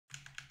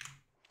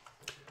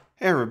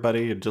Hey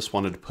everybody, I just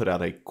wanted to put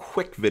out a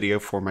quick video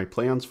for my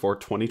plans for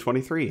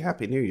 2023.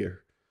 Happy New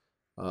Year.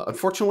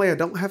 Unfortunately, I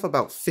don't have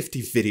about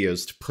 50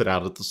 videos to put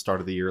out at the start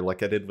of the year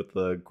like I did with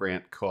the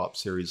Grant co-op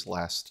series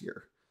last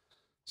year.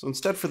 So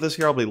instead for this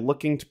year, I'll be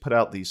looking to put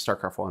out the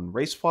StarCraft 1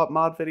 race swap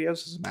mod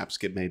videos as a map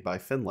skip made by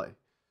Finlay.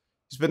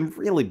 He's been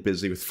really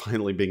busy with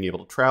finally being able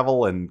to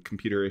travel and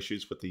computer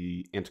issues with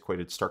the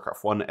antiquated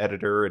StarCraft 1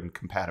 editor and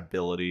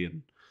compatibility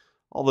and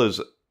all those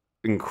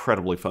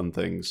incredibly fun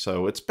things.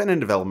 So it's been in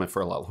development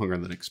for a lot longer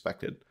than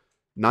expected.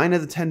 9 of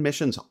the 10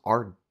 missions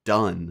are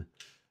done,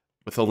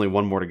 with only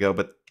one more to go,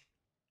 but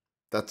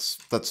that's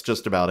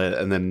just about it.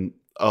 And then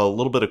a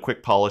little bit of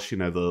quick polish,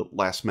 the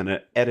last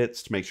minute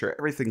edits to make sure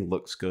everything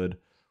looks good.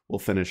 We'll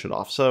finish it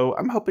off. So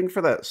I'm hoping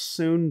for that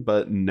soon,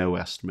 but no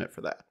estimate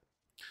for that.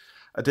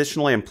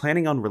 Additionally, I'm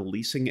planning on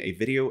releasing a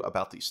video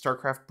about the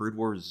StarCraft Brood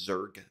War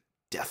Zerg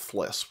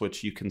Deathless,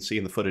 which you can see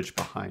in the footage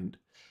behind.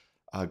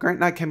 Grant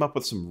and I came up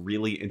with some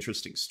really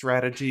interesting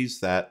strategies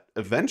that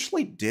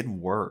eventually did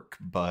work,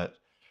 but,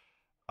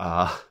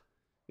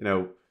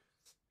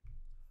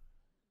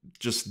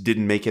 just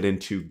didn't make it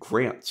into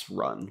Grant's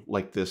run,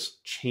 like this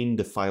Chain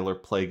Defiler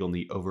Plague on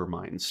the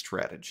Overmind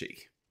strategy.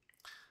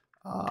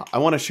 I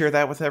want to share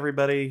that with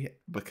everybody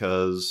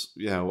because,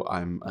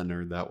 I'm a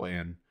nerd that way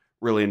and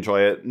really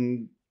enjoy it,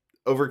 and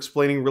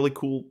over-explaining really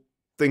cool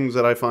things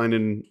that I find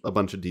in a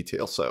bunch of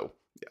detail, so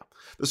yeah.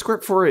 The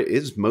script for it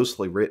is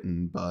mostly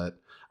written, but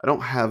I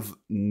don't have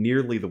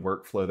nearly the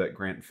workflow that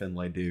Grant and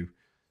Finlay do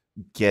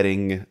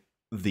getting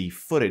the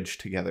footage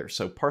together.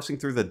 So parsing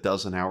through the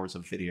dozen hours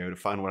of video to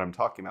find what I'm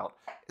talking about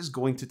is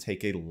going to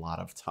take a lot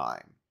of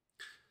time.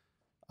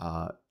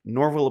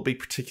 Nor will it be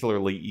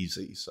particularly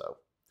easy, so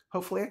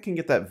hopefully I can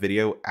get that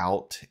video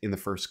out in the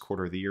first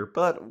quarter of the year,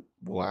 but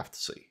we'll have to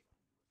see.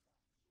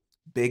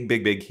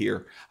 Big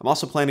here. I'm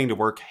also planning to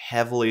work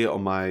heavily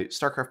on my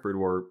StarCraft Brood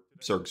War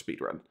Zerg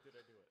speedrun.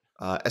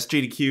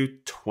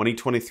 sgdq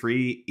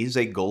 2023 is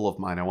a goal of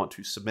mine I want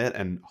to submit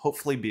and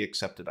hopefully be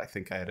accepted. I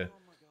think I had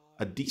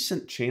a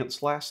decent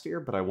chance last year,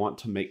 but I want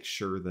to make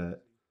sure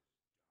that,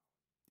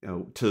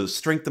 to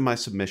strengthen my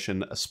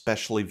submission,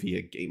 especially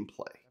via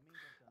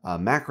gameplay.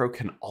 Macro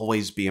can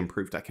always be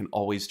improved. I can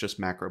always just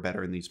macro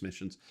better in these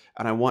missions,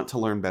 and I want to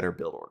learn better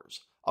build orders.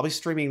 I'll be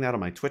streaming that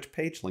on my Twitch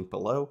page, link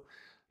below,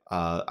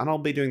 and I'll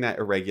be doing that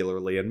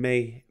irregularly and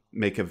may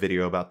make a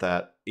video about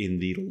that in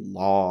the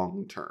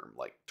long term,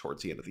 like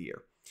towards the end of the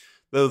year.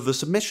 Though the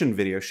submission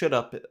video should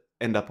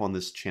end up on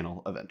this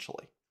channel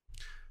eventually.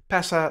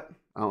 Past that,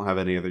 I don't have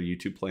any other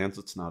YouTube plans.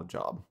 It's not a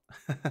job.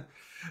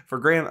 For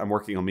Grant, I'm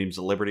working on Memes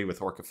of Liberty with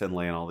Orca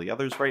Finlay and all the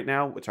others right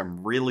now, which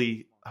I'm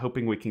really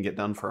hoping we can get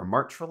done for a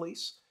March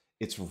release.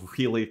 It's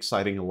really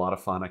exciting, a lot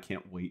of fun. I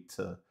can't wait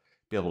to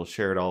be able to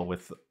share it all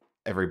with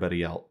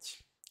everybody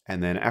else.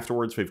 And then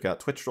afterwards, we've got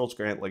Twitch Trolls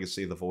Grant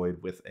Legacy of the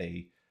Void with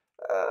a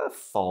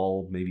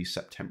fall, maybe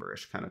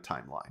September-ish kind of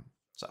timeline.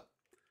 So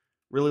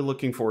really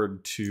looking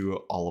forward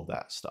to all of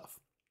that stuff.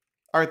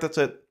 All right, that's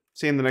it.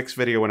 See you in the next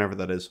video, whenever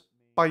that is.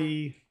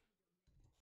 Bye.